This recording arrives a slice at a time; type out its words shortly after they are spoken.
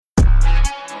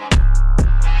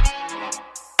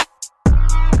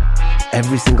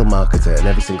every single marketer and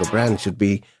every single brand should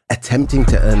be attempting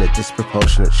to earn a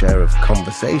disproportionate share of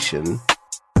conversation.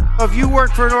 If you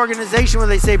work for an organization where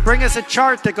they say, bring us a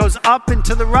chart that goes up and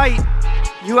to the right,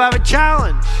 you have a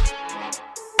challenge.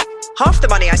 Half the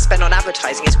money I spend on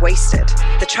advertising is wasted.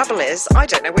 The trouble is, I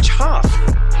don't know which half.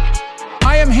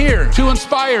 I am here to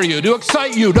inspire you, to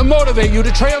excite you, to motivate you,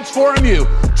 to transform you,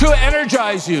 to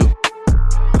energize you.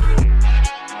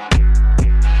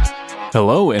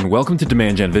 Hello and welcome to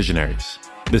Demand Gen Visionaries.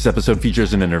 This episode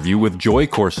features an interview with Joy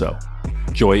Corso.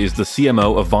 Joy is the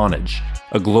CMO of Vonage,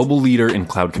 a global leader in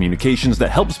cloud communications that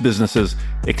helps businesses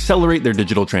accelerate their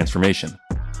digital transformation.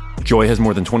 Joy has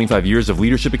more than 25 years of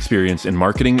leadership experience in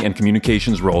marketing and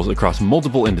communications roles across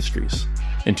multiple industries.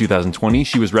 In 2020,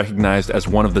 she was recognized as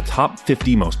one of the top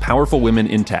 50 most powerful women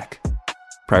in tech.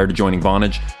 Prior to joining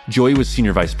Vonage, Joy was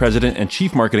Senior Vice President and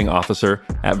Chief Marketing Officer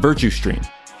at VirtuStream,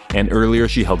 and earlier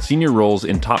she held senior roles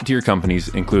in top-tier companies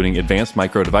including Advanced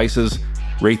Micro Devices,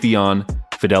 Raytheon,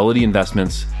 Fidelity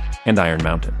Investments, and Iron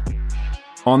Mountain.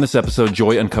 On this episode,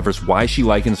 Joy uncovers why she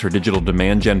likens her digital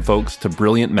demand gen folks to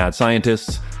brilliant mad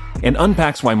scientists and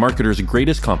unpacks why marketers'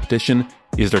 greatest competition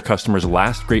is their customers'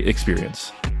 last great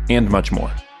experience, and much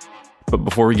more. But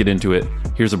before we get into it,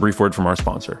 here's a brief word from our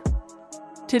sponsor.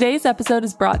 Today's episode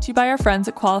is brought to you by our friends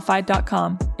at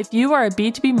Qualified.com. If you are a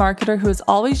B2B marketer who has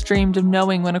always dreamed of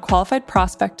knowing when a qualified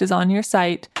prospect is on your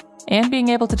site and being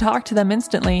able to talk to them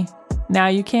instantly, now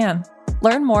you can.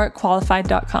 Learn more at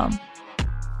Qualified.com.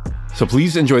 So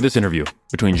please enjoy this interview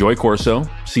between Joy Corso,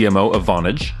 CMO of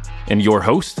Vonage, and your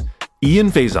host, Ian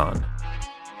Faison.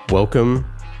 Welcome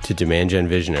to Demand Gen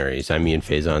Visionaries. I'm Ian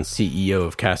Faison, CEO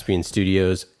of Caspian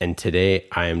Studios, and today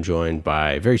I am joined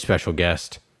by a very special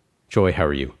guest. Joy, how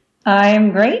are you?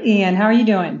 I'm great, Ian. How are you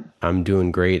doing? I'm doing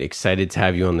great. Excited to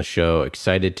have you on the show.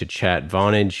 Excited to chat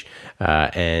Vonage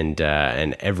and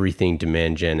everything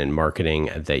demand gen and marketing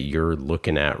that you're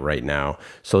looking at right now.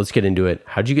 So let's get into it.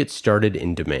 How'd you get started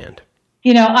in demand?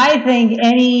 You know, I think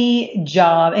any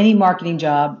job, any marketing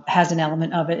job has an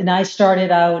element of it. And I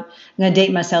started out, I'm going to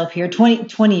date myself here,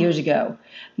 20 years ago.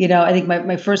 You know, I think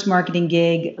my first marketing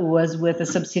gig was with a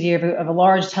subsidiary of a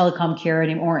large telecom carrier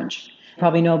named Orange. You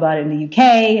probably know about it in the UK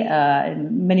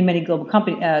and many global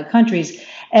countries.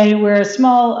 And we're a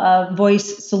small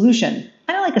voice solution,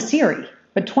 kind of like a Siri,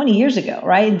 but 20 years ago,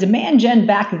 right? And demand gen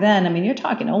back then, I mean, you're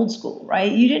talking old school, right?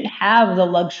 You didn't have the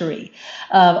luxury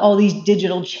of all these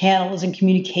digital channels and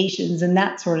communications and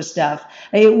that sort of stuff.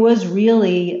 It was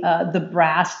really the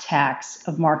brass tacks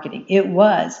of marketing. It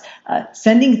was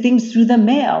sending things through the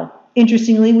mail,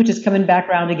 interestingly, which is coming back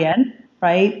around again,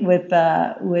 right? With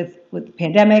the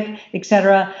pandemic, et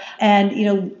cetera. And, you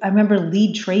know, I remember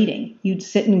lead trading. You'd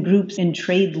sit in groups and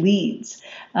trade leads.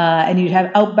 And you'd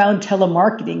have outbound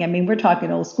telemarketing. I mean, we're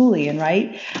talking old schoolian,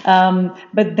 right?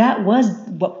 But that was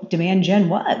what demand gen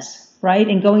was, right?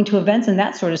 And going to events and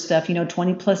that sort of stuff, you know,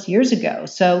 20 plus years ago.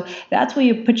 So that's where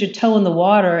you put your toe in the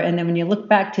water. And then when you look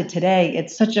back to today,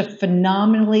 it's such a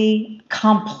phenomenally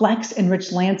complex and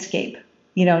rich landscape,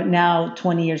 you know, now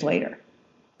 20 years later.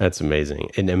 That's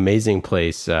amazing. An amazing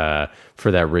place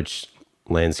for that rich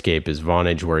landscape is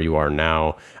Vonage, where you are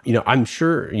now. You know, I'm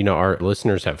sure, you know, our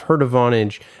listeners have heard of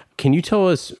Vonage. Can you tell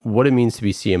us what it means to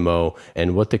be CMO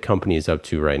and what the company is up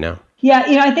to right now? Yeah,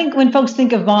 you know, I think when folks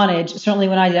think of Vonage, certainly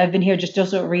when I've been here just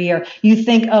over a year, you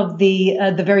think of the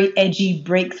very edgy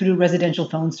breakthrough residential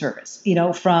phone service, you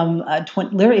know, from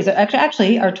literally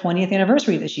actually our 20th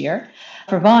anniversary this year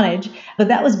for Vonage. But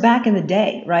that was back in the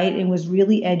day, right? It was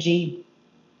really edgy.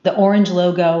 The orange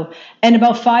logo. And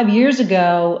about 5 years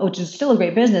ago, which is still a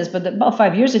great business, but about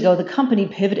 5 years ago, the company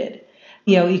pivoted.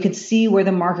 You know, you could see where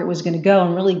the market was going to go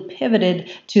and really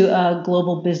pivoted to a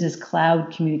global business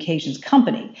cloud communications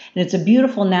company. And it's a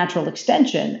beautiful natural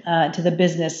extension to the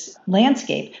business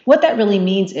landscape. What that really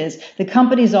means is the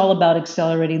company is all about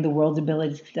accelerating the world's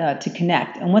ability to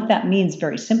connect. And what that means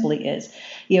very simply is,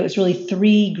 you know, it's really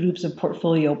three groups of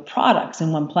portfolio products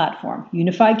in one platform.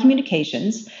 Unified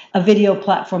communications, a video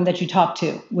platform that you talk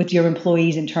to with your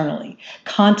employees internally,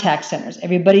 contact centers.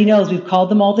 Everybody knows we've called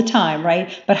them all the time,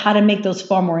 right? But how to make those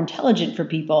far more intelligent for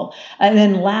people. And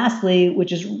then lastly,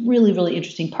 which is really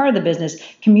interesting part of the business,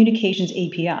 communications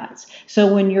APIs.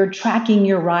 So when you're tracking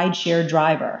your rideshare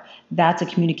driver, that's a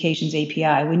communications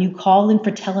API. When you call in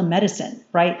for telemedicine,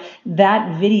 right,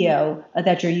 that video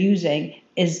that you're using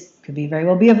could very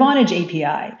well be a Vonage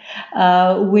API.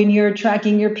 When you're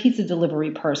tracking your pizza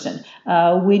delivery person,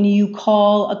 when you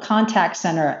call a contact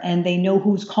center and they know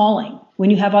who's calling, when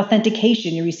you have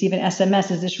authentication, you receive an SMS,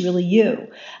 is this really you?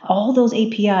 All those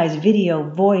APIs, video,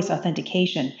 voice,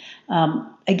 authentication.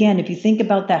 Again, if you think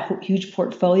about that huge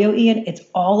portfolio, Ian, it's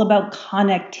all about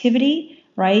connectivity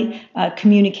right?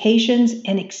 Communications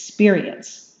and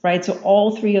experience, right? So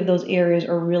all three of those areas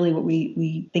are really what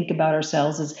we think about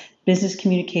ourselves as business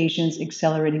communications,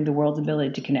 accelerating the world's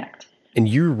ability to connect. And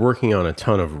you're working on a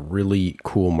ton of really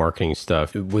cool marketing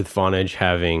stuff with Vonage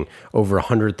having over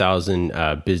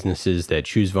 100,000 businesses that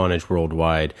choose Vonage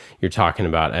worldwide. You're talking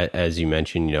about, as you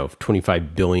mentioned,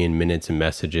 25 billion minutes of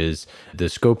messages. The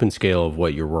scope and scale of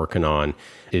what you're working on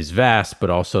is vast, but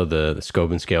also the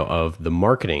scope and scale of the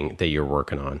marketing that you're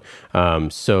working on.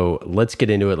 So let's get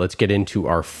into it. Let's get into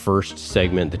our first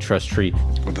segment, the trust tree.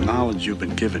 With the knowledge you've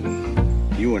been given,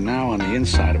 you are now on the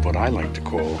inside of what I like to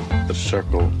call the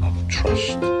circle of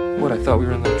trust. What, I thought we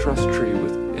were in the trust tree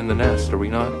in the nest, are we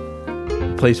not?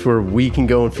 A place where we can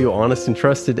go and feel honest and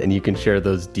trusted, and you can share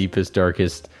those deepest,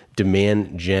 darkest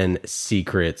demand gen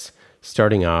secrets.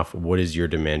 Starting off, what is your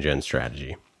demand gen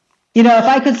strategy? If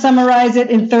I could summarize it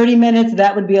in 30 minutes,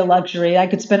 that would be a luxury. I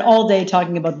could spend all day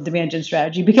talking about the demand gen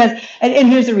strategy because, and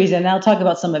here's the reason, and I'll talk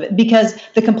about some of it, because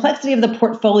the complexity of the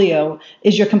portfolio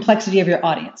is your complexity of your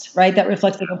audience, right? That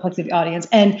reflects the complexity of the audience.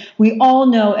 And we all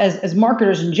know as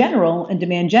marketers in general and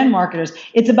demand gen marketers,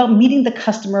 it's about meeting the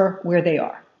customer where they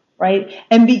are. Right.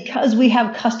 And because we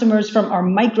have customers from our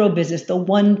micro business, the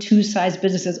 1-2 size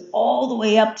businesses, all the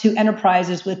way up to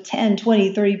enterprises with 10,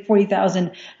 20, 30,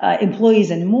 40,000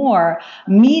 employees and more,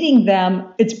 meeting them,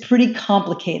 it's pretty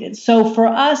complicated. So for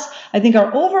us, I think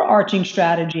our overarching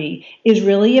strategy is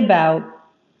really about,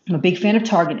 I'm a big fan of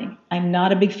targeting. I'm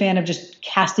not a big fan of just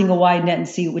casting a wide net and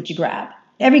see what you grab.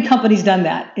 Every company's done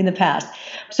that in the past.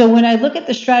 So when I look at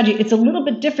the strategy, it's a little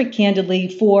bit different, candidly,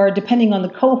 for depending on the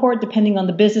cohort, depending on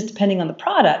the business, depending on the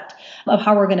product of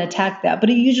how we're going to attack that.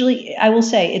 But it usually, I will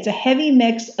say, it's a heavy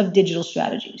mix of digital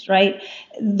strategies, right?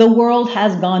 The world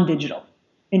has gone digital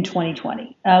in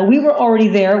 2020. We were already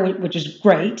there, which is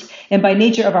great. And by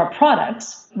nature of our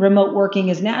products, remote working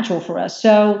is natural for us.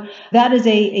 So that is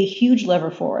a huge lever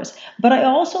for us. But I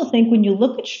also think when you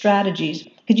look at strategies,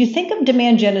 because you think of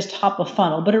demand gen as top of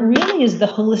funnel, but it really is the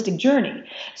holistic journey.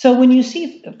 So when you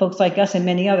see folks like us and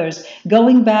many others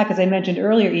going back, as I mentioned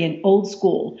earlier, Ian, old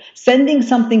school, sending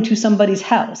something to somebody's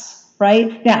house,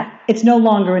 right? Now, it's no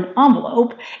longer an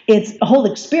envelope. It's a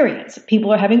whole experience.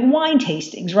 People are having wine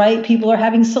tastings, right? People are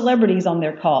having celebrities on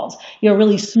their calls,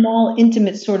 really small,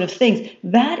 intimate sort of things.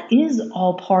 That is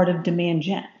all part of demand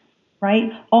gen,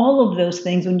 right? All of those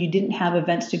things when you didn't have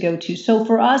events to go to. So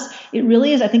for us, it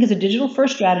really is, I think it's a digital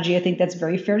first strategy. I think that's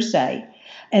very fair to say.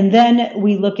 And then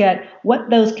we look at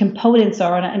what those components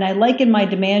are. And I liken my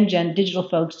demand gen digital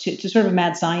folks to sort of a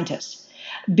mad scientist,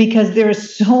 because there are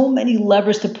so many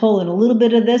levers to pull, and a little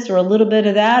bit of this or a little bit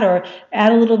of that, or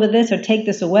add a little bit of this or take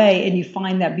this away, and you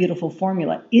find that beautiful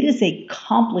formula. It is a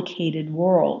complicated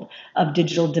world of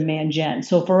digital demand gen.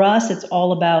 So for us, it's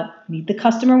all about meet the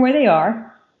customer where they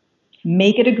are,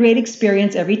 make it a great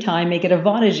experience every time, make it a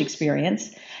Vonage experience.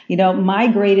 My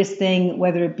greatest thing,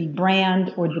 whether it be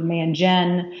brand or demand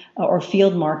gen or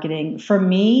field marketing, for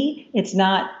me, it's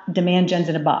not demand gens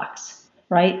in a box.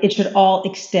 Right? It should all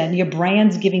extend. Your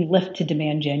brand's giving lift to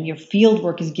demand gen. Your field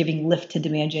work is giving lift to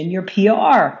demand gen. Your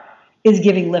PR is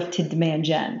giving lift to demand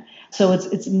gen. So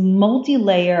it's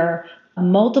multi-layer,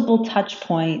 multiple touch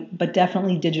point, but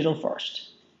definitely digital first.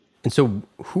 And so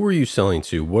who are you selling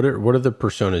to? What are the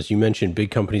personas? You mentioned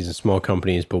big companies and small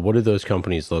companies, but what do those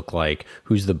companies look like?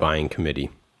 Who's the buying committee?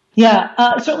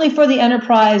 Yeah, certainly for the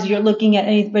enterprise, you're looking at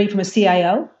anybody from a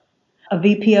CIO, a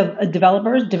VP of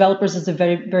developers. Developers is a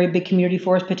very, very big community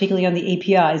for us, particularly on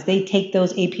the APIs. They take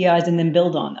those APIs and then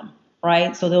build on them,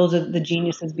 right? So those are the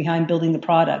geniuses behind building the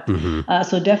product. Mm-hmm.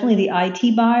 So definitely the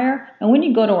IT buyer. And when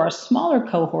you go to our smaller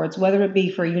cohorts, whether it be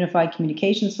for a unified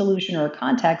communication solution or a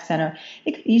contact center,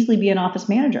 it could easily be an office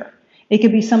manager. It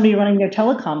could be somebody running their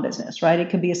telecom business, right? It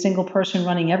could be a single person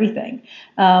running everything.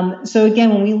 So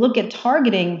again, when we look at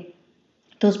targeting,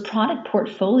 those product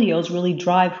portfolios really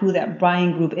drive who that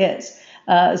buying group is.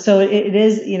 So it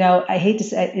is, I hate to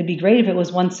say, it'd be great if it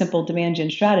was one simple demand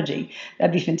gen strategy.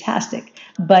 That'd be fantastic.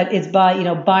 But it's by,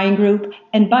 buying group.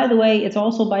 And by the way, it's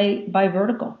also by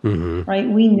vertical, mm-hmm. right?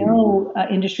 We know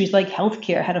industries like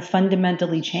healthcare had to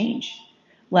fundamentally change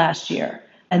last year.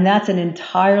 And that's an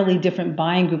entirely different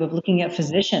buying group of looking at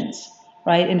physicians,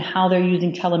 right, and how they're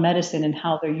using telemedicine and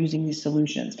how they're using these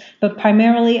solutions. But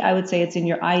primarily, I would say it's in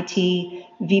your IT,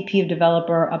 VP of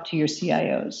developer, up to your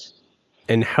CIOs.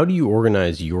 And how do you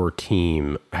organize your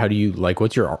team?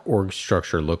 What's your org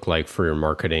structure look like for your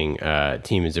marketing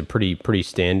team? Is it pretty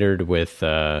standard with,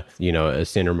 a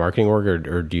standard marketing org,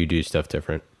 or do you do stuff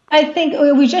different? I think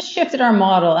we just shifted our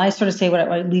model. I sort of say what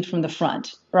I lead from the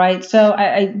front, right? So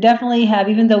I definitely have,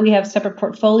 even though we have separate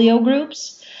portfolio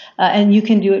groups, And you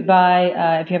can do it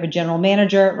by, if you have a general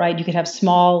manager, right, you could have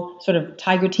small sort of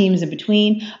tiger teams in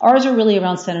between. Ours are really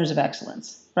around centers of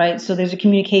excellence. Right, so there's a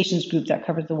communications group that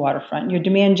covers the waterfront. Your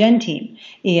demand gen team,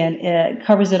 and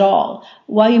covers it all.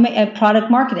 While you may have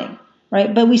product marketing,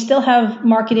 right? But we still have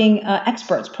marketing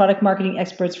experts, product marketing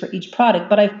experts for each product.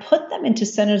 But I've put them into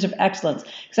centers of excellence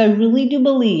because I really do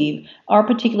believe our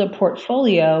particular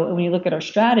portfolio, and when you look at our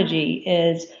strategy,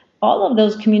 is all of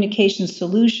those communication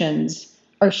solutions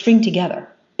are stringed together.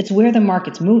 It's where the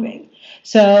market's moving.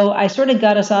 So I sort of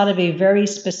got us out of a very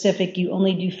specific, you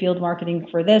only do field marketing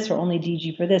for this or only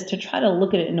DG for this, to try to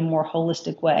look at it in a more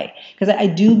holistic way. Because I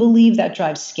do believe that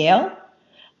drives scale.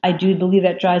 I do believe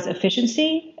that drives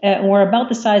efficiency. And we're about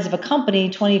the size of a company,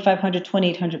 2,500,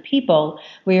 2,800 people,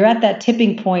 where you're at that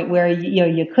tipping point where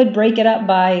you could break it up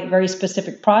by very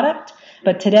specific product.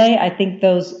 But today, I think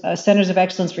those centers of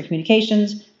excellence for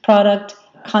communications, product,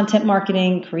 content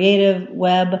marketing, creative,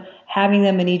 web, having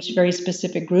them in each very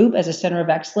specific group as a center of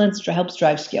excellence helps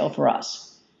drive scale for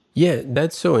us. Yeah,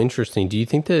 that's so interesting. Do you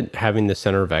think that having the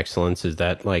center of excellence, is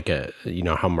that like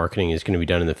how marketing is going to be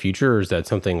done in the future? Or is that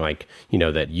something like,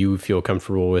 that you feel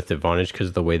comfortable with at Vonage because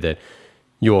of the way that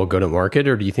you all go to market?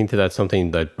 Or do you think that that's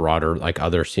something that broader, like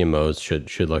other CMOs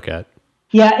should look at?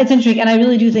 Yeah, it's interesting. And I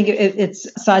really do think it's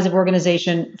size of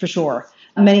organization for sure.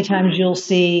 Many times you'll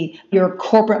see your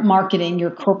corporate marketing,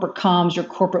 your corporate comms, your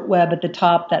corporate web at the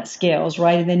top that scales,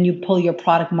 right? And then you pull your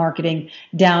product marketing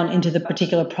down into the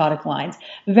particular product lines.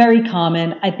 Very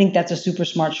common. I think that's a super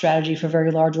smart strategy for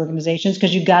very large organizations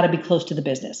because you've got to be close to the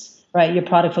business, right? Your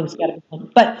product folks got to be close.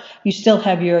 But you still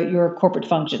have your corporate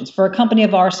functions. For a company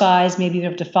of our size, maybe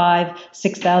up to 5,000,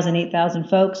 6,000, 8,000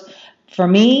 folks, for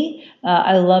me,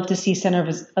 I love to see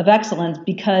centers of excellence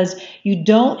because you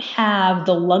don't have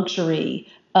the luxury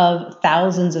of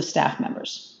thousands of staff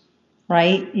members,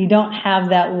 right? You don't have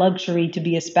that luxury to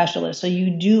be a specialist. So you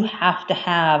do have to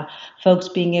have folks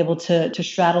being able to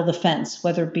straddle the fence,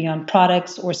 whether it be on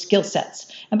products or skill sets.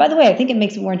 And by the way, I think it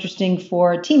makes it more interesting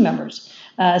for team members.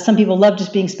 Some people love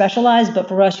just being specialized, but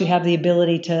for us, you have the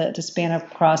ability to span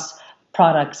across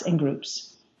products and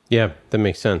groups. Yeah, that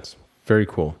makes sense. Very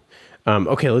cool.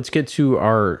 Okay, let's get to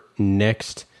our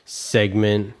next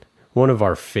segment, one of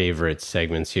our favorite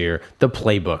segments here, the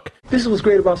playbook. This is what's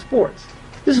great about sports.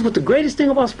 This is what the greatest thing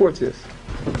about sports is.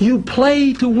 You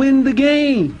play to win the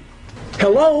game.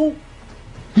 Hello?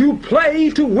 You play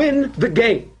to win the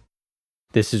game.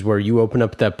 This is where you open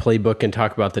up that playbook and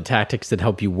talk about the tactics that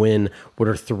help you win. What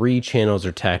are 3 channels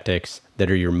or tactics that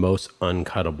are your most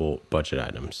uncuttable budget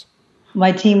items?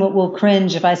 My team will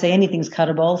cringe if I say anything's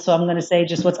cuttable, so I'm going to say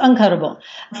just what's uncuttable.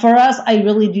 For us, I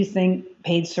really do think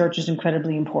paid search is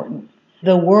incredibly important.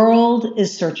 The world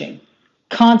is searching,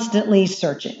 constantly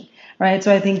searching, right?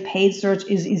 So I think paid search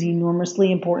is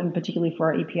enormously important, particularly for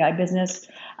our API business.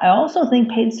 I also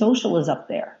think paid social is up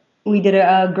there. We did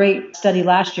a great study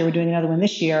last year, we're doing another one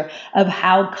this year, of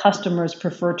how customers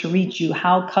prefer to reach you,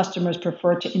 how customers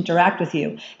prefer to interact with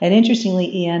you. And interestingly,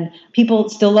 Ian, people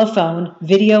still love phone.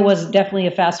 Video was definitely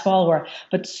a fast follower,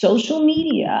 but social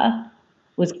media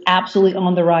was absolutely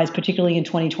on the rise, particularly in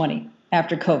 2020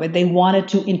 after COVID. They wanted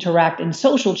to interact in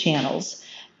social channels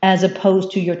as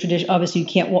opposed to your tradition. Obviously,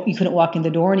 you couldn't walk in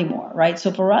the door anymore, right?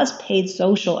 So for us, paid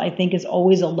social, I think, is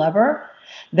always a lever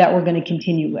that we're going to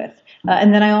continue with.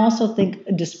 And then I also think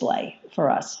display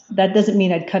for us. That doesn't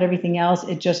mean I'd cut everything else.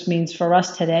 It just means for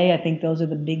us today, I think those are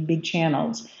the big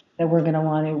channels that we're going to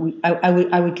want to,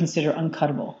 I would consider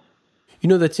uncuttable.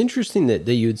 That's interesting that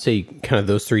you would say kind of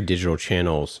those 3 digital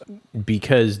channels,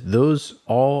 because those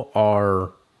all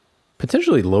are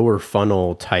potentially lower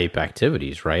funnel type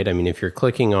activities, right? I mean, if you're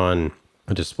clicking on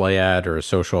a display ad or a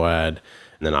social ad,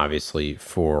 and then obviously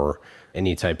for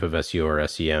any type of SEO or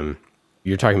SEM,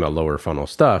 you're talking about lower funnel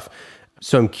stuff.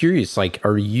 So I'm curious, like,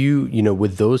 are you,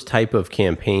 with those type of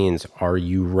campaigns, are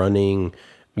you running,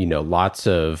 lots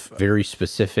of very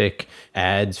specific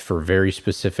ads for very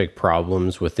specific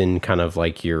problems within kind of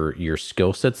like your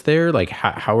skill sets there? Like,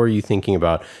 how are you thinking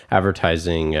about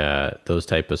advertising those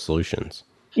type of solutions?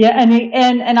 Yeah,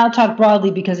 and I'll talk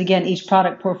broadly because, again, each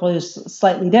product portfolio is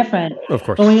slightly different. Of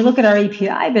course. But when you look at our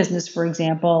API business, for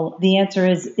example, the answer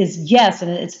is yes, and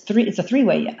it's a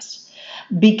 3-way yes.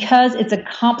 Because it's a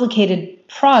complicated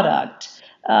product,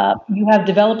 you have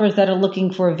developers that are looking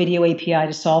for a video API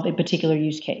to solve a particular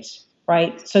use case,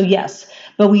 right? So yes,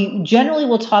 but we generally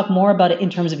will talk more about it in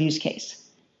terms of use case,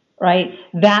 right?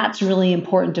 That's really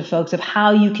important to folks of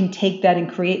how you can take that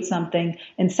and create something.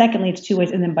 And secondly, it's 2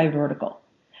 ways, and then by vertical,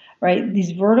 right?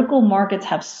 These vertical markets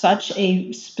have such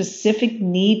a specific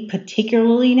need,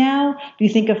 particularly now. If you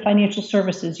think of financial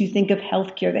services, you think of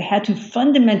healthcare, they had to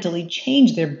fundamentally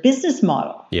change their business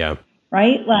model. Yeah.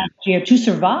 Right? Last year to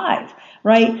survive.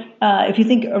 Right? If you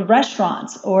think of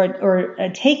restaurants or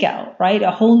a takeout, right? A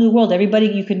whole new world. Everybody,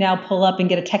 you can now pull up and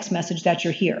get a text message that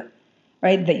you're here,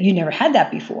 right? That you never had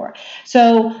that before.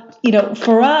 So,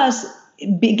 for us,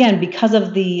 again, because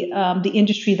of the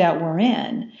industry that we're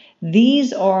in,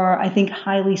 these are, I think,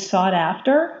 highly sought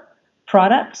after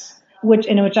products, which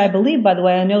I believe, by the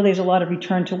way, I know there's a lot of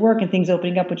return to work and things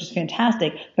opening up, which is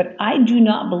fantastic, but I do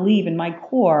not believe in my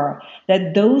core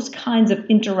that those kinds of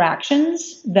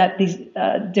interactions that these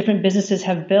different businesses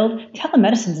have built,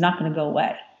 telemedicine is not going to go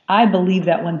away. I believe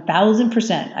that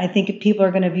 1,000%. I think people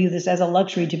are going to view this as a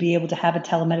luxury to be able to have a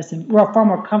telemedicine. We're far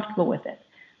more comfortable with it,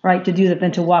 right, to do that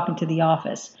than to walk into the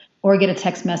office or get a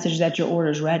text message that your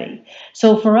order's ready.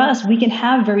 So for us, we can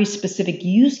have very specific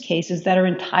use cases that are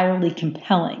entirely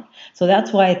compelling. So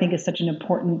that's why I think it's such an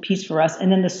important piece for us.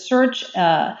 And then the search,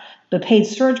 the paid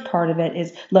search part of it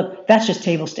is, look, that's just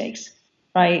table stakes,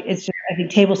 right? It's just, I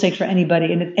think, table stakes for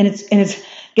anybody, and it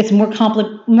gets more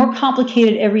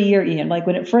complicated every year, Ian. Like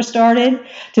when it first started,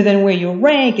 to then where you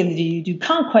rank and you do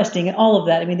conquesting and all of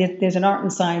that. I mean, there's an art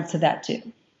and science to that too.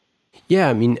 Yeah,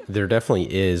 I mean, there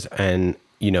definitely is, and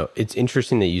it's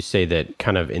interesting that you say that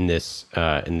kind of in this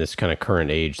kind of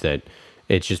current age that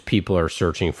it's just people are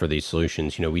searching for these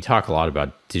solutions. We talk a lot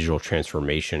about digital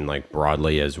transformation, like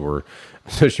broadly, as we're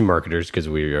especially marketers, because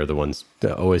we are the ones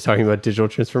always talking about digital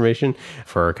transformation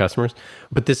for our customers.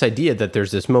 But this idea that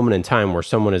there's this moment in time where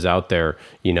someone is out there,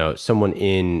 someone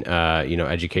in,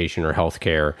 education or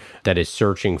healthcare that is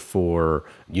searching for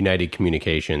United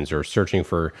Communications or searching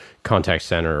for contact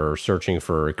center or searching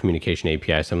for a communication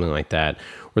API, something like that,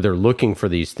 where they're looking for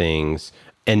these things.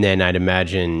 And then I'd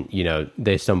imagine,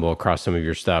 they stumble across some of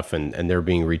your stuff and they're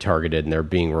being retargeted and they're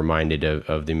being reminded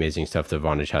of the amazing stuff that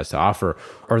Vonage has to offer.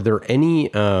 Are there any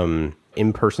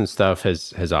in-person stuff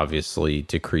has obviously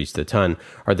decreased a ton.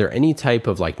 Are there any type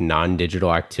of like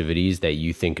non-digital activities that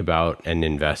you think about and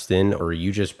invest in, or are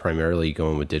you just primarily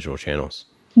going with digital channels?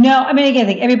 No, I mean, again, I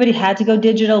think everybody had to go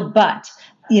digital, but,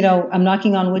 I'm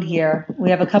knocking on wood here. We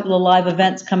have a couple of live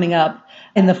events coming up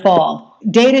in the fall.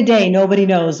 Day to day, nobody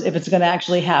knows if it's going to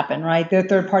actually happen, right? They're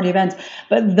third-party events.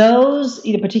 But those,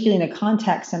 particularly in the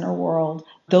contact center world,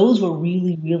 those were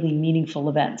really, really meaningful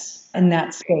events in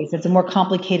that space. It's a more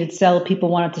complicated sell. People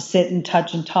wanted to sit and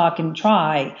touch and talk and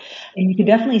try. And you could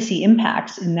definitely see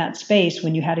impacts in that space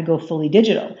when you had to go fully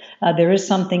digital. There is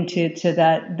something to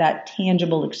that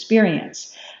tangible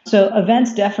experience. So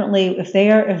events definitely, if they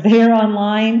are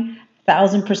online,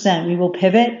 1,000%, we will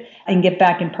pivot and get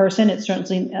back in person. It's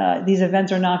certainly, these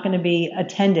events are not going to be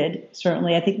attended,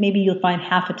 certainly. I think maybe you'll find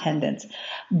half attendance.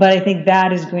 But I think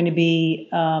that is going to be,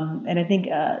 and I think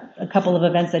a couple of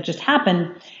events that just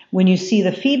happened, when you see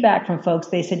the feedback from folks,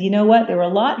 they said, you know what, there were a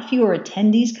lot fewer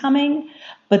attendees coming,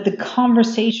 but the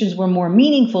conversations were more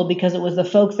meaningful because it was the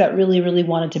folks that really, really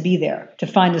wanted to be there to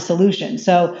find a solution.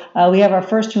 So we have our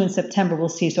first two in September, we'll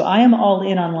see. So I am all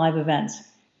in on live events.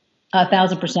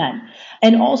 1,000%.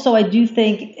 And also, I do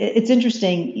think it's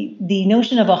interesting, the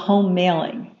notion of a home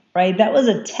mailing, right? That was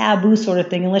a taboo sort of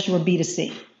thing, unless you were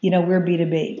B2C. We're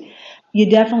B2B. You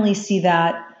definitely see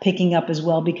that picking up as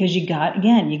well, because you got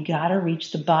to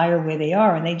reach the buyer where they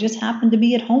are, and they just happen to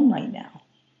be at home right now.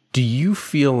 Do you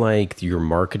feel like your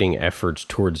marketing efforts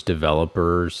towards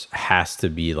developers has to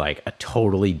be like a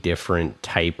totally different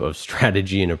type of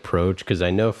strategy and approach? Because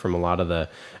I know from a lot of the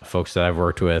folks that I've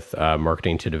worked with,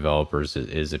 marketing to developers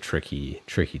is a tricky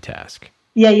task.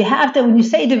 Yeah, you have to. When you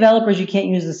say developers, you can't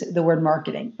use the word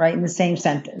marketing, right, in the same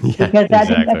sentence. Yeah, because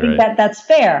exactly, I think that's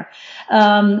fair,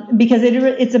 because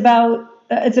it's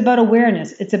about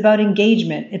awareness. It's about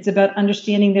engagement. It's about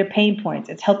understanding their pain points.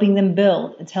 It's helping them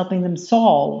build. It's helping them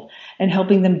solve, and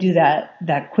helping them do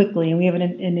that quickly. And we have an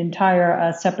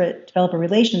entire separate developer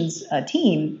relations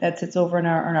team that sits over in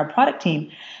our product team.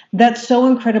 That's so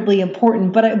incredibly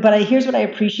important. But here's what I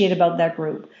appreciate about that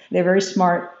group. They're very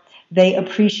smart. They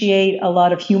appreciate a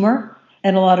lot of humor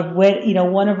and a lot of wit.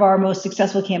 One of our most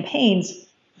successful campaigns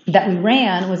that we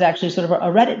ran was actually sort of a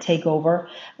Reddit takeover,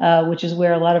 which is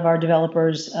where a lot of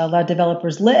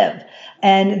developers live.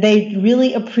 And they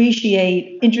really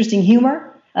appreciate interesting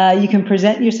humor. You can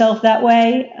present yourself that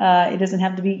way. It doesn't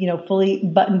have to be, fully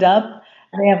buttoned up.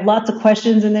 They have lots of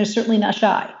questions, and they're certainly not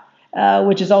shy,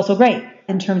 which is also great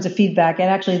in terms of feedback. And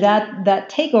actually that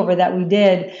takeover that we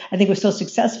did, I think was so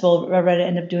successful, Reddit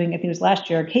ended up doing, I think it was last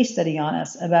year, a case study on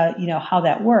us about, how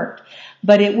that worked.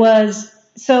 But it was,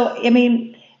 so,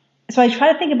 So I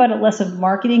try to think about it less of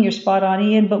marketing, you're spot on,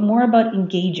 Ian, but more about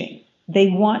engaging. They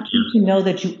want you to know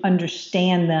that you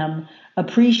understand them,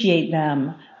 appreciate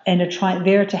them, and are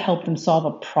there to help them solve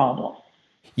a problem.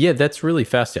 Yeah, that's really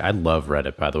fascinating. I love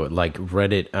Reddit, by the way. Like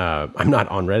Reddit, I'm not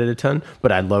on Reddit a ton,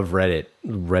 but I love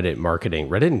Reddit marketing.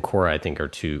 Reddit and Quora, I think, are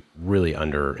two really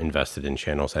under-invested in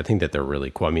channels. I think that they're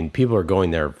really cool. I mean, people are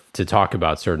going there to talk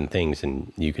about certain things,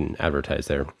 and you can advertise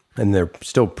there. And they're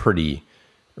still pretty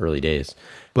early days.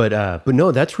 But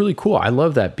no, that's really cool. I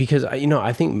love that because,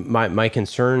 I think my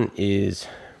concern is,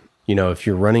 if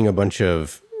you're running a bunch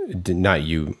of, not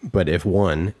you, but if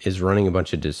one is running a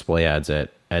bunch of display ads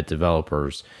at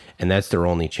developers and that's their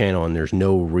only channel and there's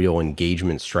no real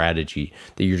engagement strategy,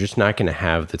 that you're just not going to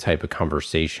have the type of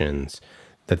conversations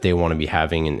that they want to be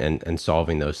having and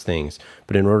solving those things.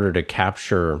 But in order to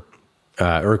capture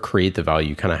or create the value,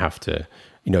 you kind of have to,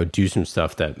 do some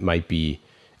stuff that might be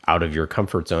out of your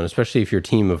comfort zone, especially if your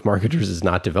team of marketers is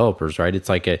not developers, right? It's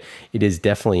like it is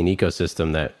definitely an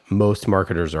ecosystem that most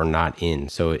marketers are not in.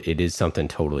 So it is something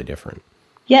totally different.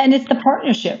 Yeah, and it's the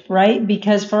partnership, right?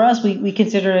 Because for us, we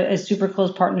consider it a super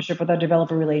close partnership with our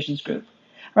developer relations group,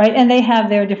 right? And they have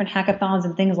their different hackathons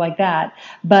and things like that.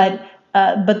 But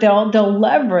they'll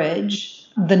leverage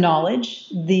the knowledge,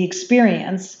 the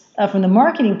experience from the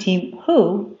marketing team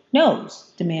who knows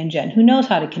demand gen, who knows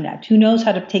how to connect, who knows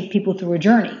how to take people through a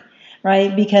journey,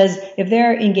 right? Because if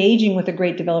they're engaging with a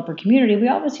great developer community, we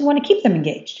obviously want to keep them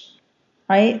engaged,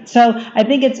 right? So I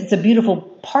think it's a beautiful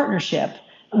partnership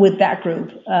with that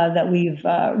group that we've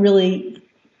really,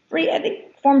 I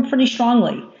think, formed pretty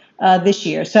strongly this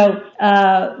year. So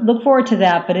look forward to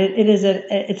that. But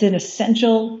it's an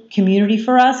essential community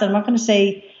for us. I'm not going to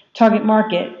say target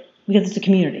market because it's a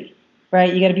community,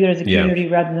 right? You got to view it as a community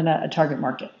rather than a target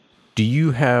market. Do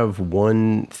you have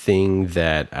one thing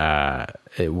that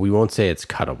we won't say it's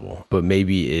cuttable, but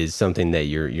maybe is something that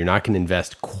you're not going to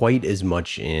invest quite as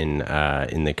much in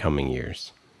the coming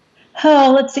years?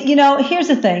 Oh, let's see. Here's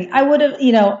the thing. I would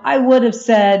have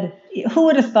said, who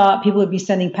would have thought people would be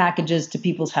sending packages to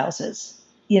people's houses,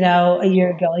 a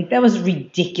year ago? Like, that was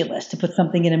ridiculous to put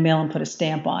something in a mail and put a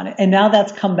stamp on it. And now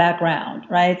that's come back around,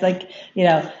 right? It's like,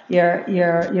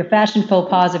 your fashion faux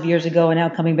pas of years ago and now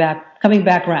coming back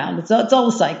around. It's all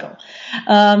a cycle.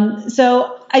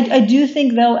 So I do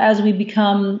think, though, as we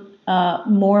become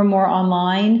more and more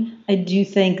online, I do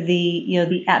think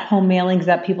the at-home mailings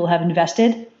that people have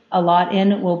invested a lot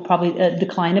in will probably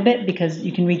decline a bit because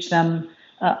you can reach them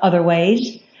other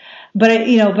ways. But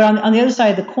on the other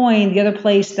side of the coin, the other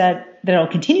place that I'll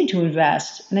continue to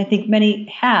invest, and I think many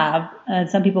have, and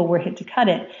some people were hit to cut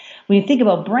it, when you think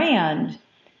about brand,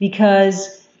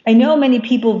 because I know many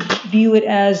people view it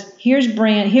as here's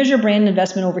your brand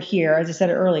investment over here, as I said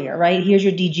earlier, right? Here's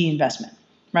your DG investment,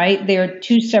 right? They are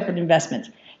two separate investments.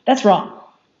 That's wrong.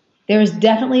 There is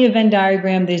definitely a Venn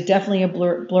diagram. There's definitely a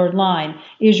blurred line.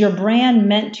 Is your brand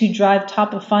meant to drive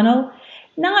top of funnel?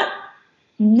 Not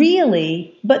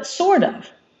really, but sort of,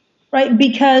 right?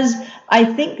 Because I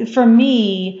think for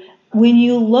me, when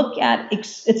you look at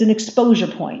it's an exposure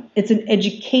point, it's an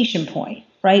education point,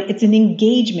 right? It's an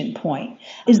engagement point.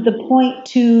 Is the point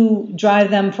to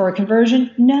drive them for a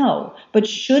conversion? No. But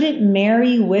should it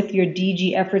marry with your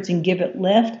DG efforts and give it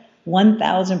lift?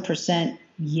 1,000%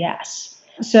 yes.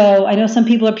 So I know some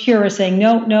people are purists saying,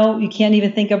 no, you can't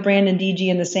even think of brand and DG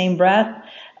in the same breath.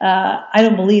 I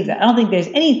don't believe that. I don't think there's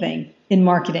anything in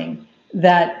marketing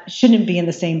that shouldn't be in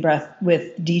the same breath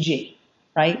with DG,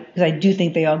 right? Because I do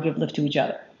think they all give lift to each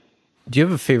other. Do you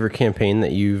have a favorite campaign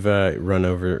that you've run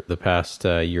over the past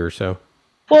year or so?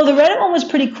 Well, the Reddit one was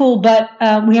pretty cool, but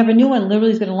we have a new one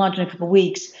literally is going to launch in a couple of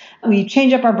weeks. We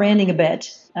changed up our branding a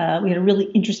bit. We had a really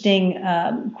interesting,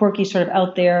 quirky sort of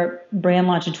out there brand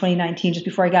launch in 2019, just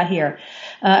before I got here.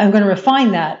 I'm going to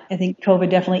refine that. I think COVID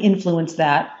definitely influenced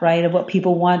that, right, of what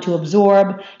people want to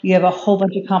absorb. You have a whole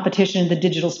bunch of competition in the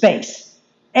digital space.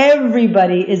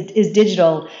 Everybody is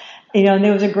digital. And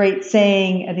there was a great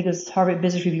saying, I think it was a Harvard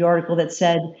Business Review article that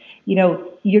said,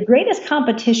 your greatest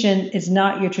competition is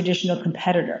not your traditional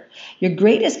competitor. Your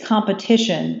greatest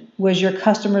competition was your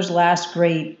customer's last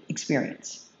great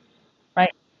experience,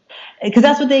 right? Because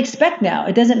that's what they expect now.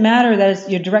 It doesn't matter that it's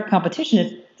your direct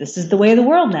competition. This is the way of the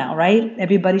world now, right?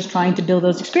 Everybody's trying to build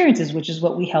those experiences, which is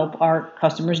what we help our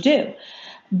customers do.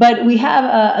 But we have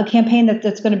a campaign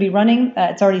that's going to be running.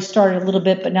 It's already started a little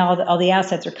bit, but now all the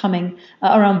assets are coming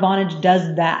around. Vonage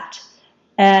does that.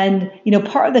 And,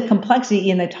 part of the complexity,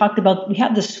 Ian, I talked about, we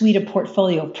have the suite of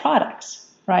portfolio of products,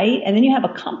 right? And then you have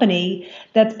a company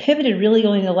that's pivoted really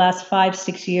only in the last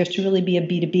 5-6 years to really be a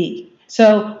B2B.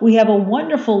 So we have a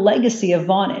wonderful legacy of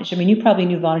Vonage. I mean, you probably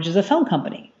knew Vonage as a phone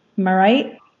company. Am I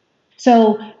right?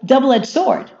 So double-edged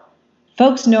sword.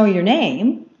 Folks know your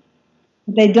name.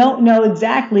 They don't know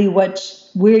exactly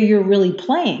where you're really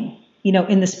playing,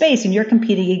 in the space, and you're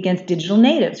competing against digital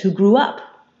natives who grew up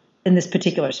in this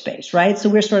particular space, right? So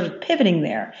we're sort of pivoting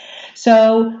there.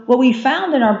 So what we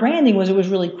found in our branding was it was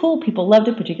really cool. People loved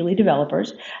it, particularly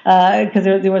developers, because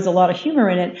there was a lot of humor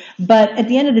in it. But at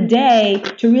the end of the day,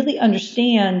 to really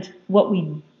understand what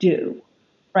we do,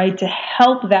 right, to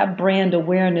help that brand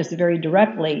awareness very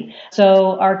directly.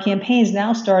 So our campaign's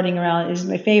now starting around, this is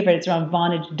my favorite, it's around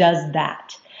Vonage Does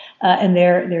That. And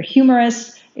they're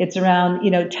humorous. It's around,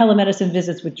 telemedicine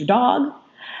visits with your dog.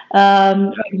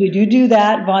 You do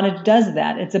that, Vonage does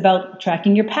that. It's about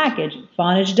tracking your package.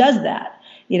 Vonage does that.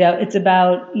 It's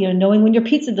about, knowing when your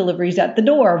pizza delivery is at the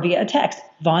door via a text.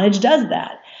 Vonage does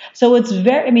that. So it's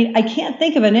I can't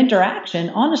think of an interaction,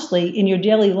 honestly, in your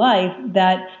daily life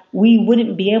that we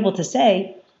wouldn't be able to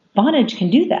say, Vonage can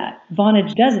do that.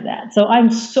 Vonage does that. So I'm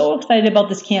so excited about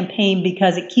this campaign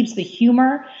because it keeps the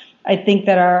humor, I think,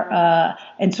 that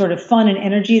and sort of fun and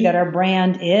energy that our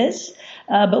brand is,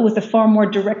 but with a far more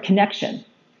direct connection,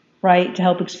 right, to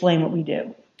help explain what we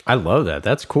do. I love that.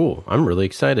 That's cool. I'm really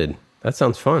excited. That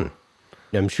sounds fun.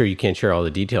 I'm sure you can't share all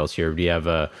the details here. Do you have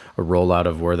a rollout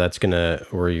of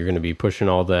where you're gonna be pushing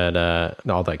all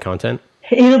that content?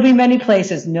 It'll be many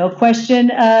places, no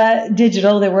question.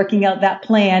 Digital, they're working out that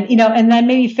plan, and then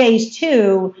maybe phase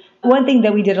 2. One thing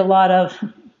that we did a lot of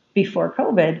before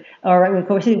COVID, or right when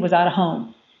COVID was out of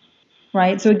home,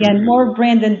 right? So again, more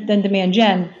brand than demand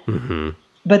gen,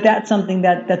 but that's something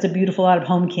that's a beautiful out of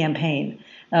home campaign.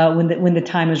 When the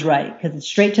time is right, because it's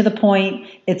straight to the point,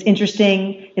 it's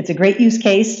interesting, it's a great use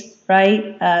case,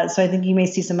 right? So I think you may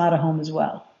see some out of home as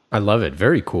well. I love it.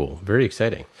 Very cool. Very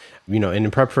exciting. And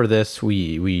in prep for this,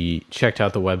 we checked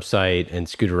out the website and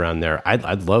scooted around there.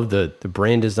 I love the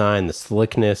brand design, the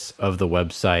slickness of the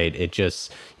website. It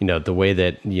just, the way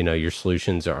that, your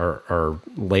solutions are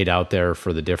laid out there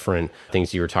for the different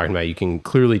things you were talking about. You can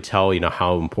clearly tell,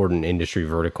 how important industry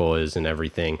vertical is and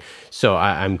everything. So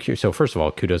I'm curious. So first of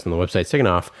all, kudos on the website. Second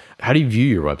off, how do you view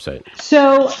your website?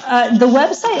 So the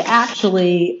website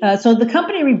actually, so the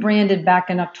company rebranded back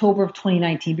in October of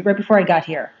 2019, right before I got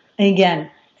here. And again,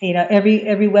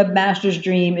 every webmaster's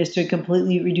dream is to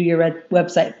completely redo your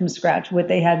website from scratch, what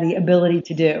they had the ability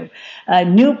to do.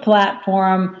 New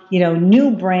platform,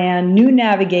 new brand, new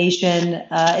navigation.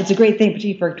 It's a great thing,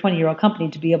 particularly for a 20-year-old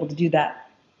company, to be able to do that.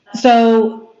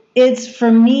 So for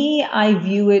me, I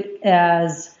view it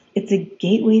as it's a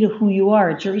gateway to who you are.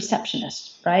 It's your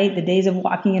receptionist, right? The days of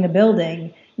walking in a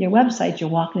building, your website, you're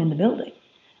walking in the building,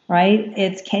 right?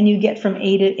 It's can you get from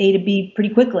A to B pretty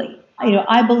quickly? I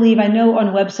know on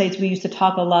websites we used to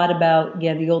talk a lot about,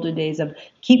 the older days of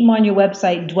keep them on your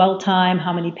website, dwell time,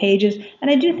 how many pages. And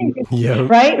I do think,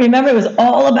 right? Remember, it was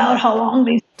all about how long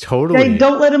they totally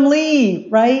don't let them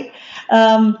leave, right?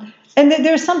 And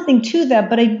there's something to that,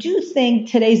 but I do think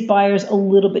today's buyer's a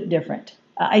little bit different.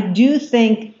 I do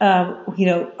think,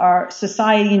 our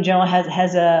society in general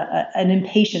has an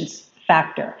impatience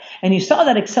factor. And you saw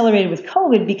that accelerated with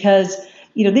COVID because,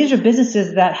 these are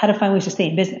businesses that had to find ways to stay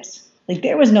in business. Like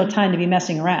there was no time to be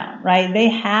messing around, right? They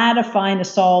had to find a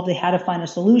solve. They had to find a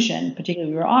solution,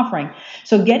 particularly we were offering.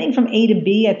 So getting from A to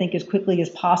B, I think, as quickly as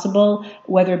possible,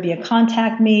 whether it be a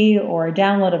contact me or a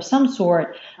download of some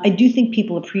sort, I do think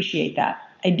people appreciate that.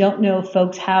 I don't know if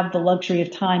folks have the luxury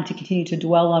of time to continue to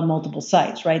dwell on multiple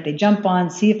sites, right? They jump on,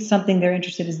 see if something they're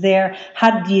interested is there.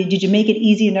 Did you make it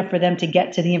easy enough for them to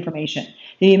get to the information?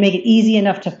 Did you make it easy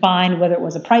enough to find whether it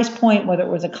was a price point, whether it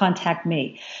was a contact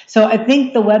me? So I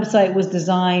think the website was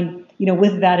designed,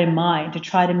 with that in mind, to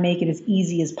try to make it as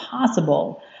easy as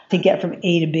possible to get from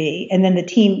A to B. And then the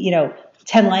team,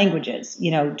 10 languages,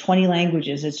 20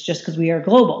 languages. It's just because we are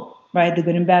global. Right, the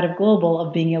good and bad of global,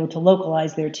 of being able to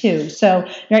localize there too. So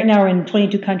right now we're in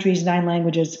 22 countries, 9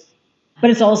 languages, but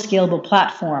it's all a scalable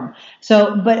platform.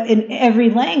 So, but in every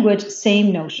language,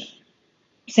 same notion.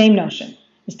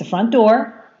 It's the front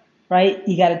door, right?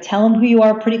 You got to tell them who you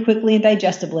are pretty quickly and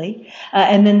digestibly.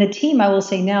 And then the team, I will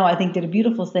say now, I think did a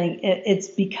beautiful thing. It's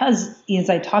because, as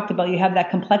I talked about, you have that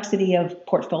complexity of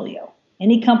portfolio.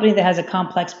 Any company that has a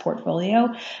complex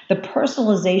portfolio, the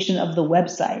personalization of the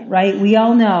website, right? We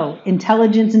all know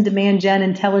intelligence and demand gen,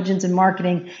 intelligence and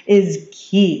marketing is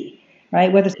key,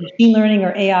 right? Whether it's machine learning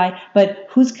or AI, but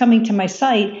who's coming to my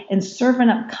site and serving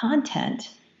up content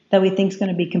that we think is going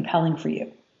to be compelling for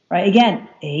you, right? Again,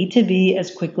 A to B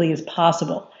as quickly as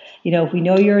possible. If we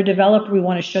know you're a developer, we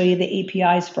want to show you the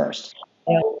APIs first.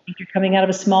 If you're coming out of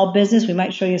a small business, we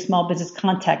might show you a small business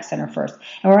contact center first.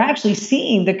 And we're actually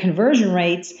seeing the conversion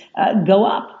rates go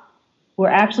up we're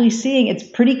actually seeing it's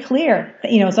pretty clear.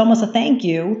 It's almost a thank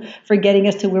you for getting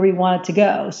us to where we want it to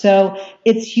go. So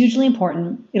it's hugely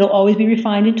important. It'll always be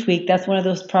refined and tweaked. That's one of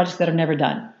those projects that are never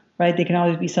done, right? They can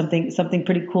always be something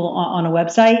pretty cool on a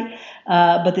website,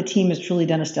 but the team has truly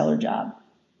done a stellar job.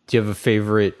 Do you have a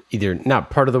favorite, either not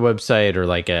part of the website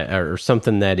or or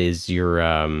something that is your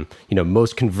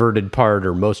most converted part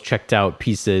or most checked out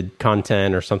piece of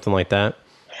content or something like that?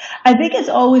 I think it's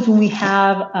always when we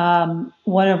have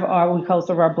one of our, we call it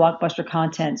sort of our blockbuster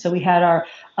content. So we had our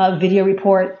video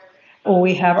report, or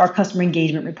we have our customer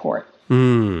engagement report.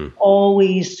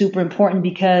 Always super important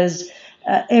because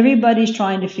everybody's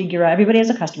trying to figure out, everybody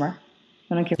has a customer.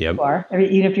 I don't care who you are.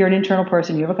 Even if you're an internal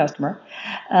person, you have a customer,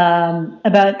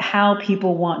 about how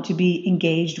people want to be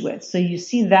engaged with. So you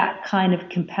see that kind of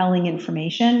compelling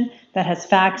information that has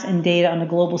facts and data on a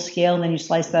global scale, and then you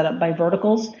slice that up by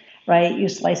verticals, right? You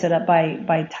slice it up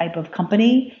by type of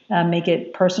company, make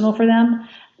it personal for them.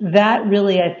 That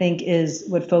really, I think, is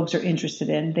what folks are interested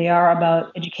in. They are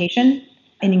about education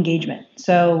and engagement.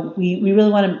 So we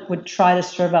really would try to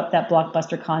serve up that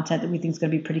blockbuster content that we think is going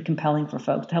to be pretty compelling for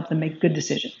folks to help them make good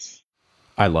decisions.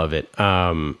 I love it.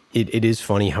 It is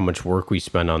funny how much work we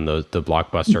spend on the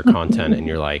blockbuster content, and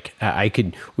you're like,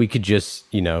 we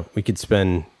could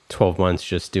spend 12 months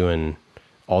just doing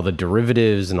all the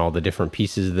derivatives and all the different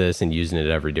pieces of this and using it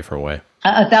every different way.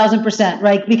 1,000%,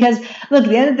 right? Because look, at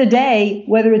the end of the day,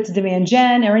 whether it's demand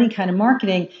gen or any kind of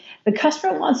marketing, the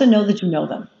customer wants to know that you know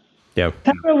them. Yeah.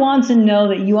 The customer wants to know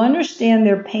that you understand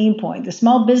their pain point. The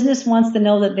small business wants to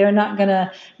know that they're not going to,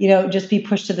 just be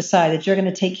pushed to the side, that you're going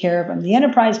to take care of them. The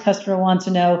enterprise customer wants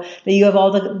to know that you have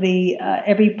all the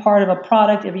every part of a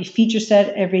product, every feature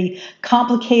set, every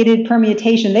complicated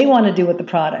permutation they want to do with the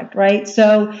product, right?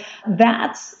 So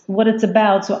that's what it's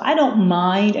about. So I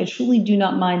truly do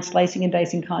not mind slicing and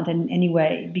dicing content in any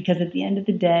way, because at the end of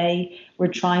the day, we're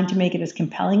trying to make it as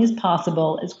compelling as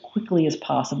possible, as quickly as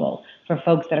possible, for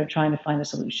folks that are trying to find a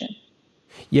solution.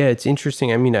 Yeah, it's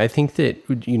interesting. I mean, I think that,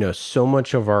 so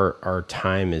much of our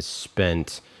time is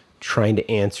spent trying to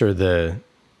answer the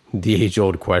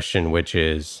age-old question, which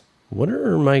is, what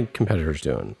are my competitors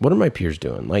doing? What are my peers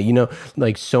doing?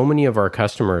 Like so many of our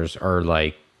customers are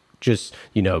like, just,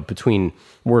 between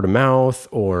word of mouth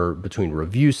or between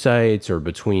review sites or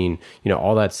between,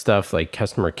 all that stuff, like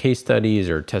customer case studies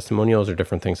or testimonials or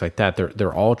different things like that.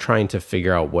 They're all trying to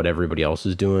figure out what everybody else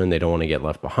is doing. They don't want to get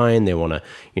left behind. They want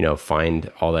to,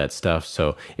 find all that stuff.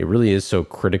 So it really is so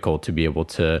critical to be able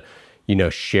to,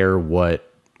 share what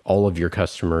all of your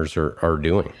customers are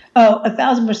doing. Oh,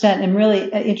 1,000%. And really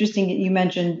interesting that you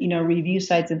mentioned, review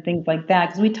sites and things like that,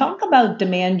 because we talk about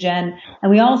demand gen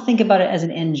and we all think about it as an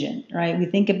engine, right? We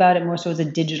think about it more so as a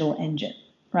digital engine,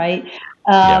 right?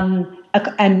 And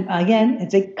again,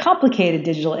 it's a complicated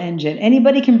digital engine.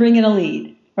 Anybody can bring in a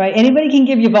lead, right? Anybody can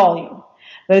give you volume,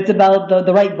 but it's about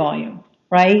the right volume,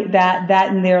 right? That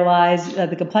in there lies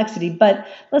the complexity. But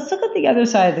let's look at the other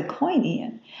side of the coin,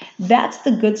 Ian. That's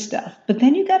the good stuff. But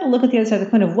then you got to look at the other side of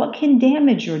the coin of what can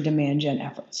damage your demand gen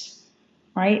efforts,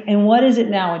 right? And what is it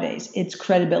nowadays? It's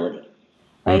credibility,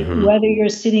 right? Mm-hmm. Whether you're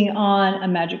sitting on a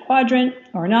magic quadrant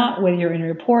or not, whether you're in a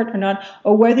report or not,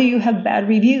 or whether you have bad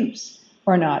reviews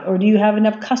or not, or do you have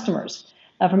enough customers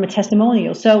from a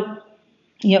testimonial? So,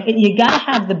 you got to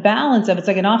have the balance of, it's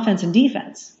like an offense and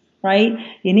defense, right?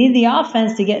 You need the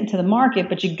offense to get into the market,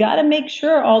 but you got to make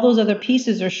sure all those other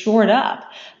pieces are shored up.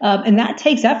 And that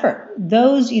takes effort.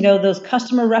 Those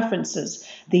customer references,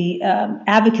 the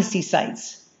advocacy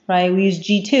sites, right? We use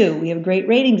G2. We have great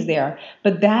ratings there.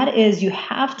 But that is, you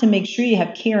have to make sure you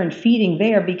have care and feeding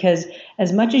there, because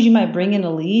as much as you might bring in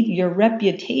a lead, your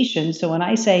reputation. So when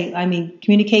I say,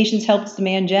 communications helps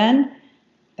demand gen,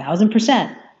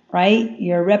 1,000%. Right?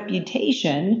 Your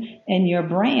reputation and your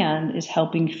brand is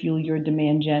helping fuel your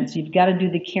demand gen. So you've got to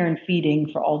do the care and feeding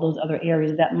for all those other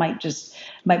areas that might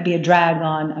be a drag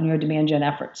on your demand gen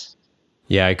efforts.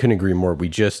 Yeah, I couldn't agree more. We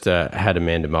just had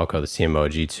Amanda Melko, the CMO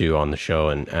of G2, on the show,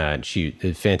 and she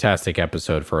a fantastic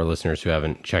episode for our listeners who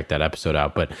haven't checked that episode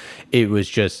out. But it was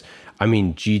just,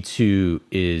 G2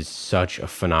 is such a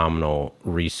phenomenal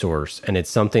resource, and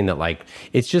it's something that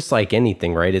it's just like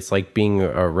anything, right? It's like being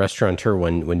a restaurateur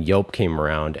when Yelp came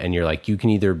around, and you're like, you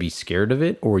can either be scared of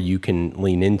it or you can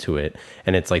lean into it.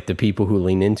 And it's like the people who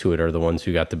lean into it are the ones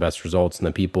who got the best results, and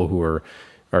the people who are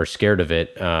scared of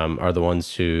it are the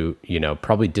ones who,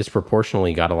 probably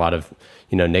disproportionately got a lot of,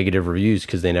 negative reviews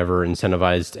because they never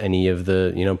incentivized any of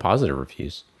the, positive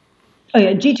reviews. Oh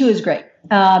yeah, G2 is great.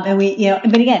 And we,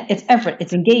 but again, it's effort,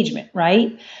 it's engagement,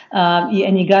 right?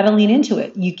 And you got to lean into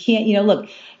it. You can't, look,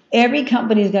 every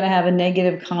company is going to have a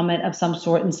negative comment of some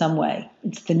sort in some way.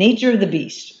 It's the nature of the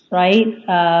beast, right?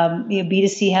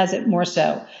 B2C has it more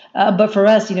so. But for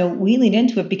us, we lean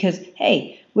into it because,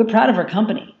 hey, we're proud of our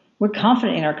company. We're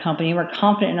confident in our company. We're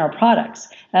confident in our products.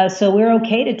 So we're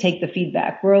okay to take the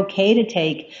feedback. We're okay to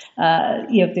take,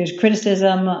 if there's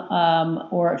criticism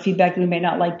or feedback that we may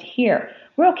not like to hear.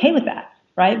 We're okay with that,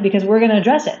 right? Because we're going to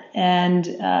address it. And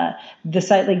the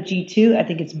site like G2, I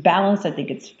think it's balanced. I think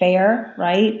it's fair,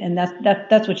 right? And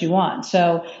that's what you want.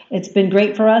 So it's been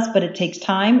great for us, but it takes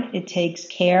time. It takes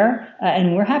care,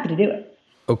 and we're happy to do it.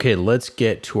 Okay, let's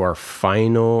get to our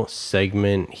final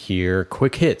segment here.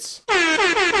 Quick hits.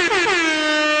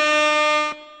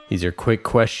 These are quick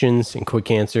questions and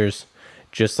quick answers,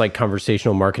 just like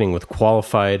conversational marketing with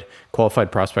Qualified.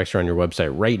 Qualified prospects are on your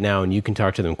website right now, and you can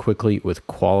talk to them quickly with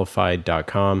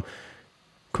qualified.com.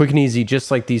 Quick and easy,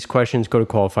 just like these questions. Go to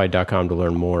qualified.com to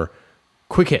learn more.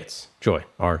 Quick hits. Joy,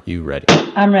 are you ready?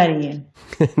 I'm ready,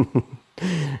 Ian.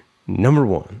 Number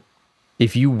one,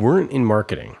 if you weren't in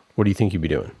marketing, what do you think you'd be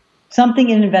doing? Something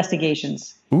in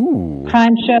investigations. Ooh.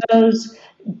 Crime shows,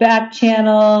 back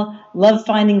channel, love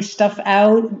finding stuff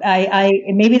out. I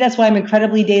maybe that's why I'm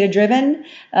incredibly data driven.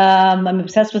 I'm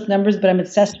obsessed with numbers, but I'm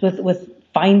obsessed with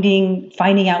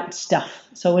finding out stuff.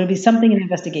 So it would be something in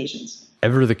investigations.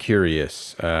 Ever the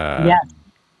curious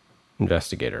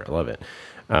investigator. I love it.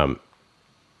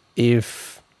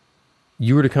 If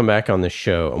you were to come back on this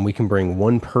show and we can bring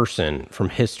one person from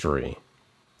history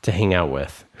to hang out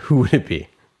with, who would it be?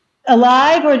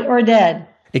 Alive or dead?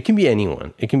 It can be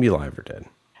anyone. It can be alive or dead.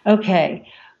 Okay,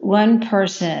 one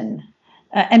person,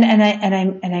 and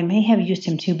I may have used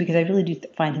him too because I really do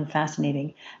find him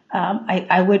fascinating.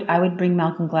 I would bring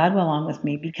Malcolm Gladwell on with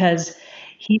me because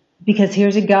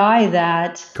here's a guy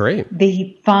that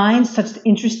he finds such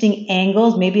interesting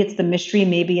angles. Maybe it's the mystery,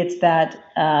 maybe it's that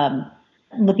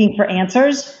looking for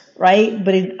answers, right?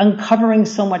 But he's uncovering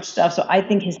so much stuff. So I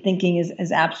think his thinking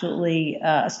is absolutely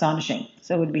astonishing.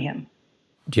 So it would be him.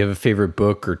 Do you have a favorite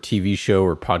book or TV show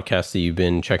or podcast that you've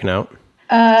been checking out?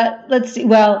 Let's see.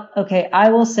 Well, okay. I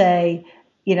will say,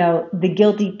 the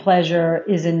guilty pleasure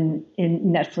is in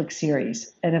Netflix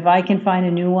series. And if I can find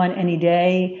a new one any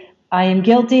day, I am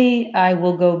guilty. I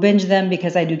will go binge them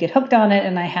because I do get hooked on it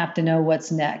and I have to know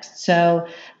what's next. So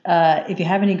if you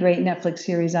have any great Netflix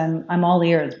series, I'm all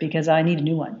ears because I need a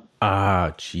new one.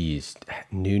 Geez.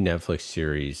 New Netflix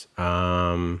series.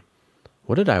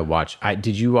 What did I watch?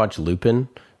 Did you watch Lupin?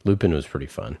 Lupin was pretty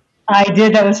fun. I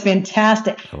did. That was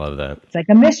fantastic. I love that. It's like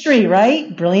a mystery,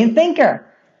 right? Brilliant thinker.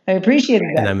 I appreciated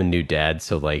that. And I'm a new dad,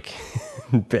 so like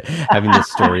having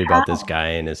this story about this guy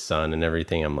and his son and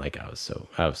everything, I'm like, I was so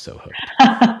hooked.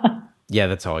 Yeah,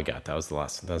 that's all I got. That was the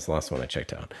last one I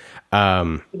checked out.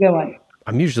 Good one.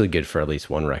 I'm usually good for at least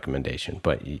one recommendation,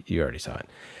 but you already saw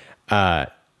it.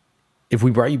 If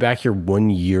we brought you back here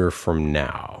 1 year from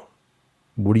now,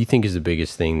 what do you think is the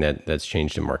biggest thing that's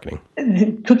changed in marketing?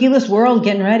 The cookieless world,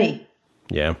 getting ready.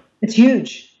 Yeah. It's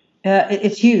huge.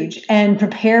 It's huge. And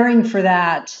preparing for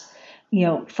that,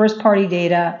 first party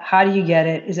data, how do you get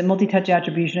it? Is it multi-touch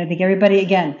attribution? I think everybody,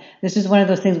 again, this is one of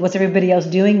those things, what's everybody else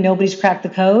doing? Nobody's cracked the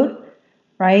code,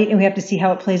 right? And we have to see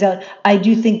how it plays out. I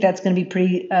do think that's going to be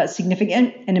pretty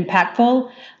significant and impactful.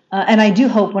 And I do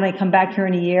hope when I come back here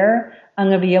in a year, I'm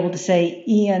going to be able to say,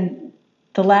 Ian,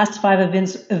 the last 5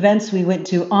 events we went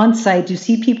to on site to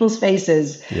see people's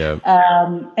faces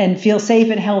and feel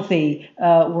safe and healthy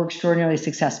were extraordinarily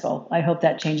successful. I hope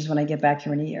that changes when I get back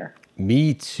here in a year.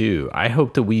 Me too. I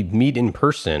hope that we meet in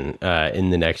person in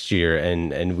the next year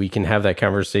and we can have that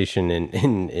conversation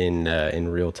in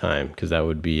real time, because that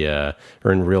would be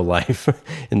or in real life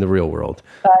in the real world.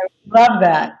 I would love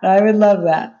that. I would love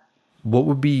that. What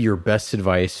would be your best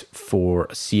advice for a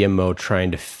CMO trying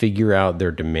to figure out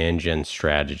their demand gen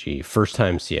strategy? First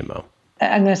time CMO.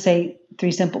 I'm going to say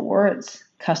 3 simple words: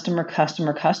 customer,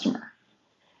 customer, customer.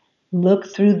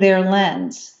 Look through their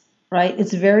lens, right?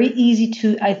 It's very easy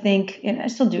to, I think, and I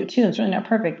still do it too, it's really not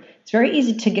perfect. It's very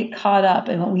easy to get caught up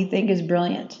in what we think is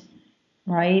brilliant,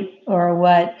 right? Or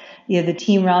what the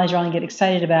team rallies around and get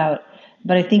excited about.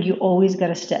 But I think you always got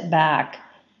to step back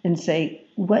and say,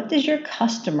 what does your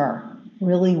customer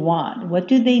really want? What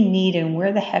do they need, and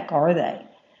where the heck are they?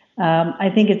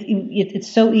 I think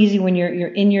it's so easy when you're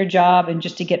in your job and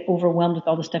just to get overwhelmed with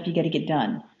all the stuff you got to get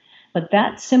done. But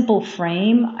that simple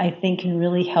frame, I think, can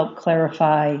really help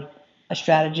clarify a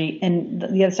strategy. And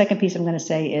the other second piece I'm going to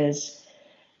say is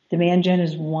demand gen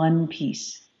is one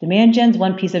piece. Demand gen is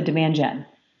one piece of demand gen,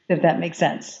 if that makes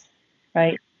sense,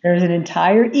 right? There's an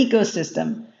entire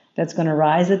ecosystem that's going to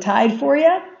rise the tide for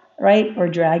you, right? Or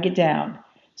drag it down.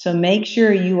 So make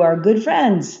sure you are good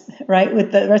friends, right,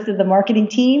 with the rest of the marketing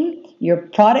team, your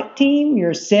product team,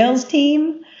 your sales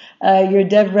team, your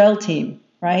DevRel team,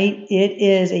 right? It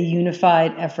is a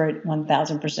unified effort,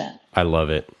 1,000%. I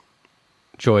love it.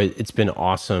 Joy, it's been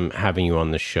awesome having you on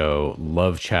the show.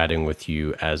 Love chatting with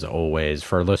you as always.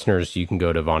 For our listeners, you can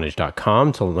go to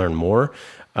Vonage.com to learn more.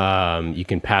 You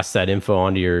can pass that info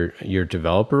on to your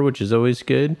developer, which is always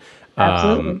good.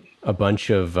 Absolutely. A bunch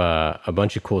of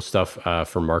cool stuff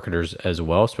for marketers as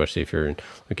well, especially if you're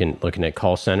looking at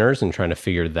call centers and trying to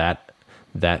figure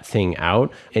that thing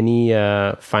out. Any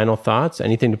final thoughts?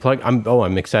 Anything to plug?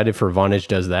 I'm excited for Vonage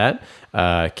Does That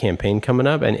campaign coming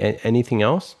up. And anything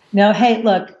else? No, hey,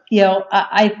 look,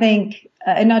 I think,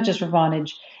 and not just for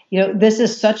Vonage, this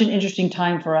is such an interesting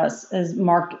time for us as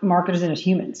marketers and as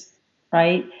humans,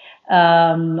 right?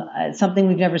 Something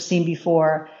we've never seen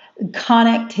before.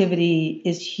 Connectivity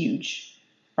is huge,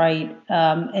 right?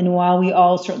 And while we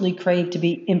all certainly crave to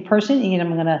be in person, and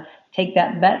I'm going to take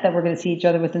that bet that we're going to see each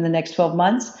other within the next 12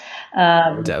 months.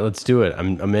 Let's do it.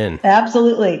 I'm in.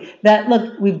 Absolutely.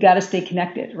 Look, we've got to stay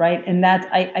connected, right? And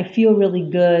I feel really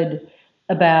good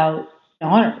about,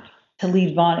 honored to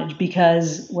lead Vonage,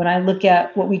 because when I look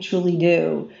at what we truly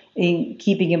do in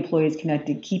keeping employees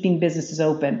connected, keeping businesses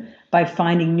open by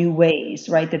finding new ways,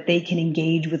 right, that they can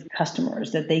engage with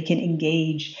customers, that they can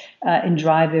engage and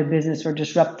drive their business or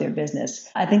disrupt their business.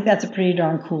 I think that's a pretty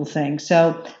darn cool thing. So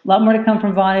a lot more to come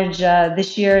from Vonage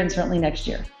this year and certainly next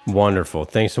year. Wonderful.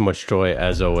 Thanks so much, Joy,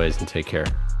 as always, and take care.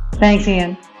 Thanks,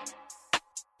 Ian.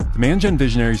 Demand Gen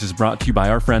Visionaries is brought to you by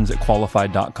our friends at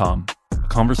Qualified.com, a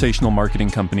conversational marketing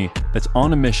company that's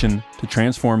on a mission to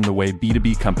transform the way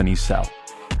B2B companies sell.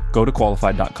 Go to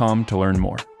Qualified.com to learn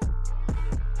more.